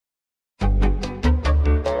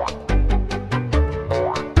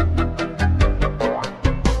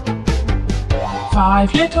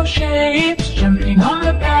5 little shapes jumping on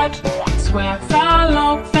the bed. Square fell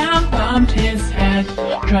off and bumped his head.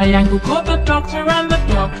 Triangle called the doctor and the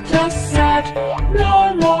doctor said,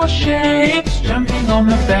 no more shapes jumping on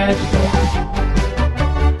the bed.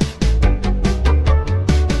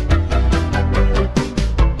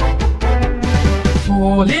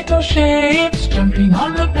 4 little shapes jumping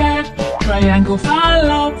on the bed. Triangle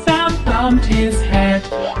fell off and bumped his head.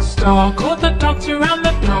 Star called the doctor and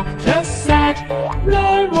the doctor said,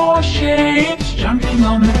 no more shapes jumping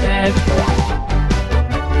on the bed.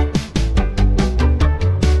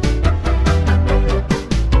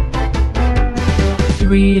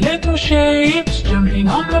 3 little shapes jumping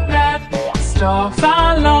on the bed. Star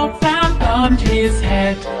fell off and bumped his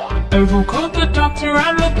head. Oval called the doctor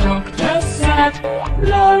and the doctor said,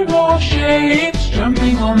 no more shapes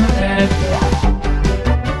jumping on the bed.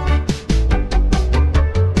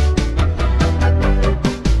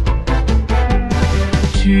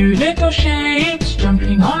 2 little shapes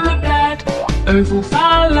jumping on the bed. Oval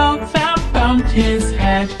fell off and bumped his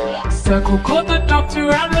head. Circle called the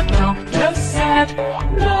doctor and the doctor said,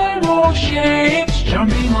 no more shapes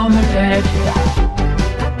jumping on the bed.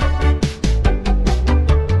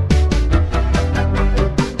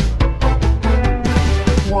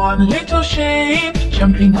 1 little shape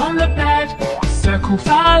jumping on the bed. Circle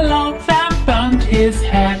fell off and bumped his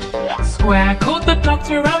head. Square called the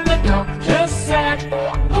doctor and the doctor said,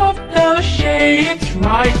 put the shapes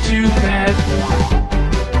right to bed.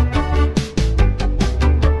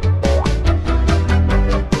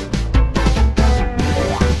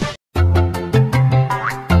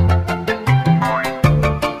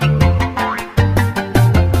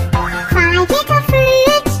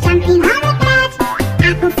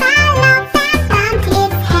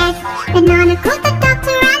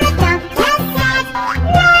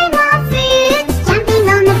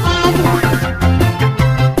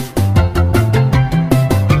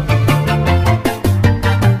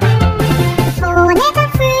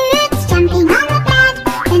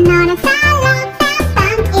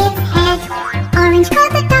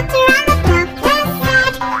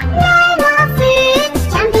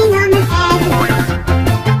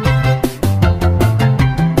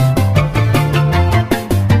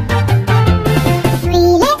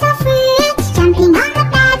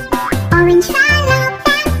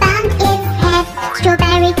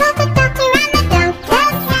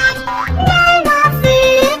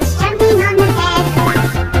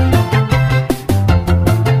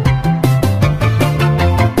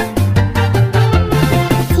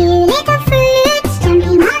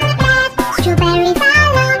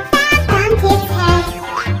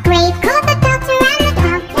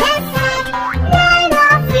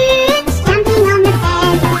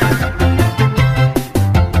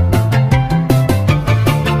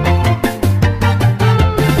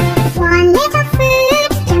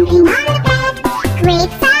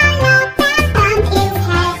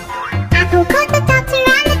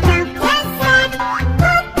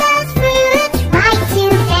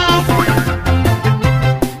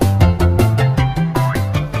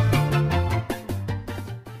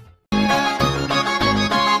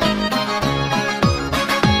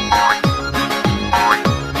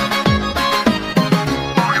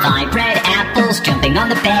 5 red apples jumping on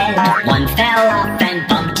the bed. 1 fell off and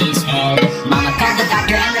bumped his head. Mama called the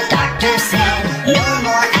doctor and the doctor said, no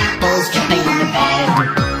more apples jumping on the bed.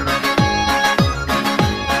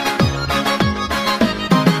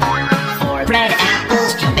 4 red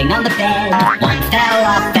apples jumping on the bed. 1 fell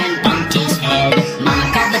off and bumped his head. Mama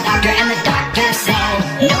called the doctor and the doctor said,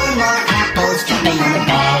 no more apples jumping on the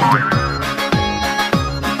bed.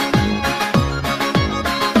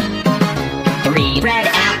 3 red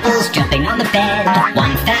apples jumping on the bed.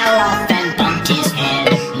 1 fell off and bumped his head.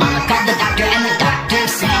 Mama called the doctor and the doctor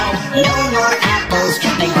said, no more apples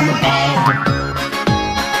jumping on the bed.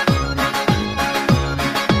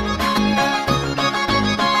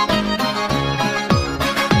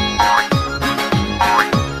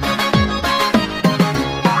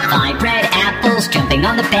 5 red apples jumping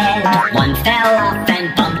on the bed. 1 fell off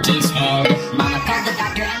and bumped his head. Mama called the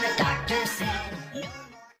doctor and the doctor said, no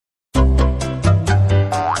more.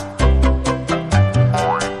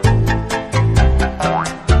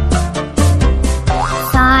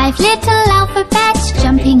 5 little alphabets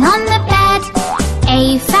jumping on the bed.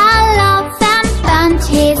 A fell off and bumped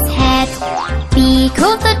his head. B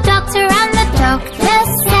called the doctor and the doctor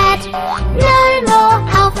said, no more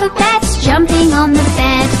alphabets jumping on the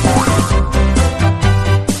bed.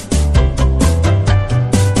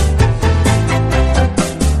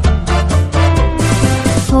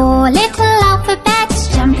 4 little alphabets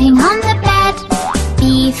jumping on the bed.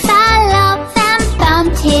 B fell off and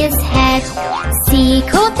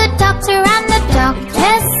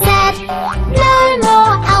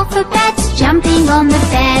on the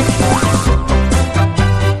bed.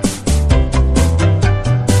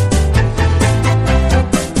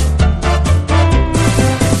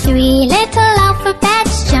 Three little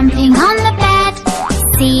alphabets jumping on the bed.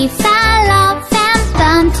 C fell off and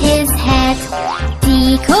bumped his head.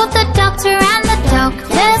 D called the doctor and the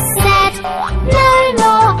doctor said, no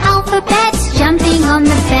more alphabets jumping on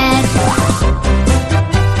the bed.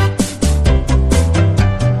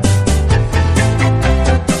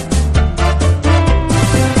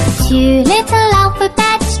 Two little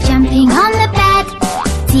alphabets jumping on the bed.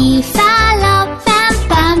 D fell off and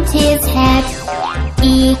bumped his head.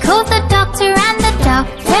 E called the doctor and the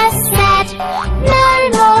doctor said, no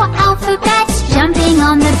more alphabets jumping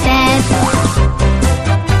on the bed.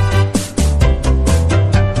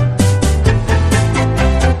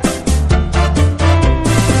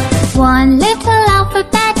 One little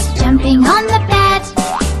alphabet jumping on the bed.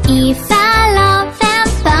 E fell off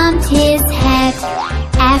and bumped his head.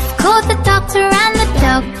 F called the doctor and the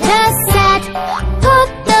doctor said, put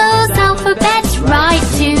those alphabets right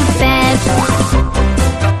to bed.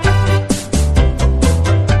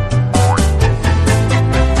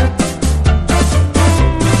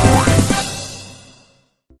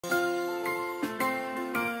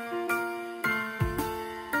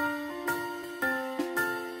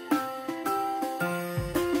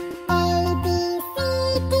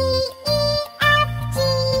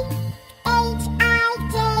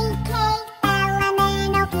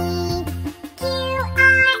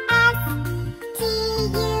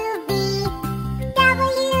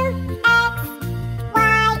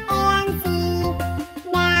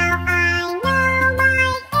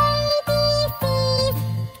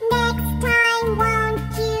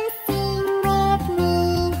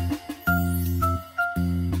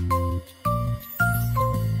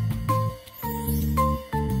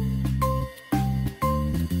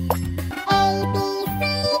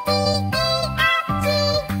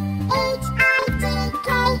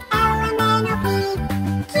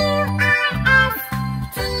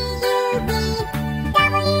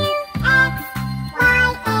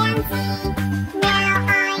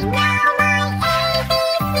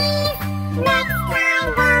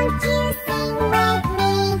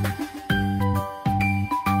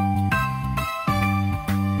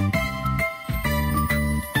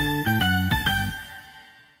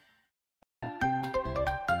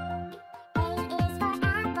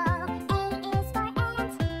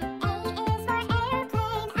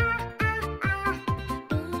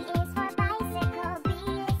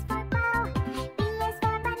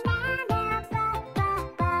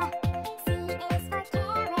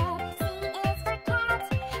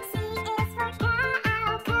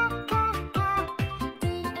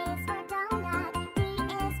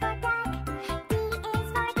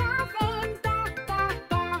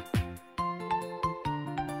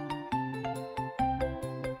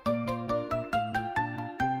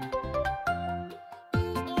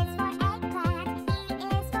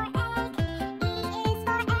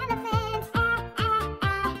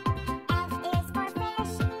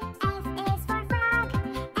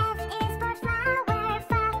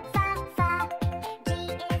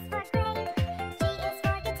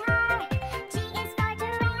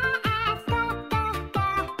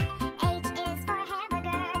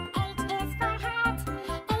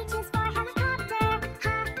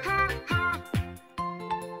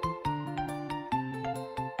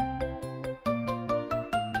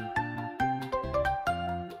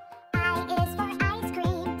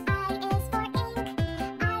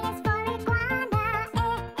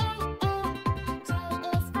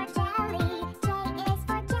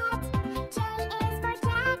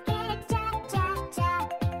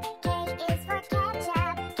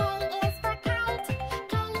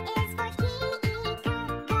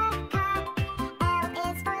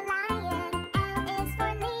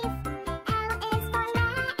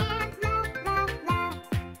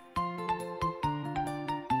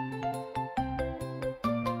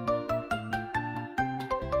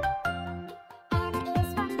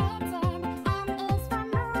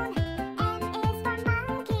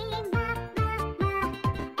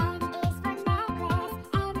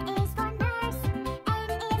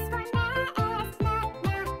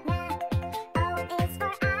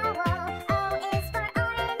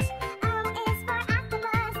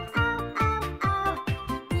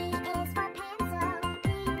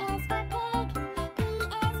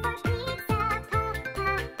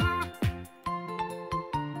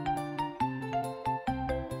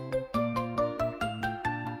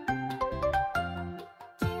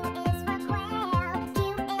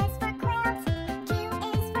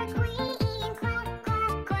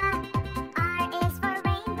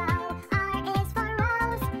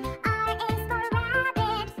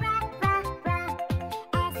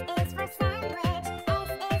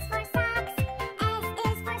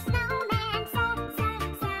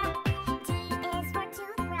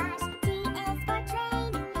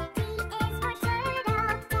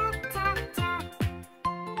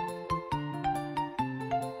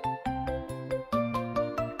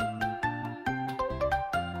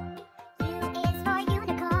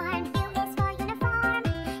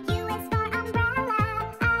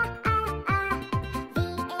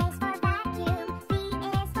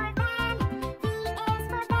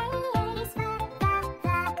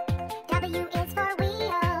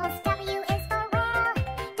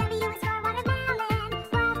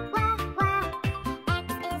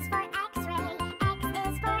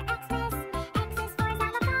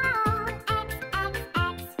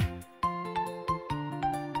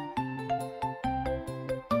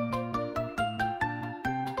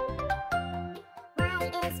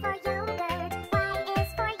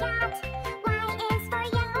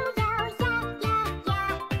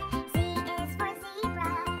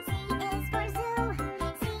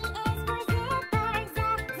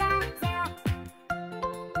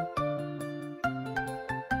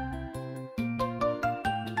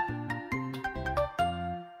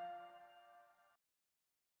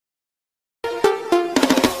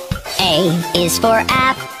 A is for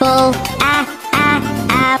apple,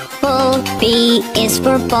 apple. B is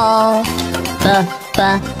for ball,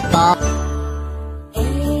 ball.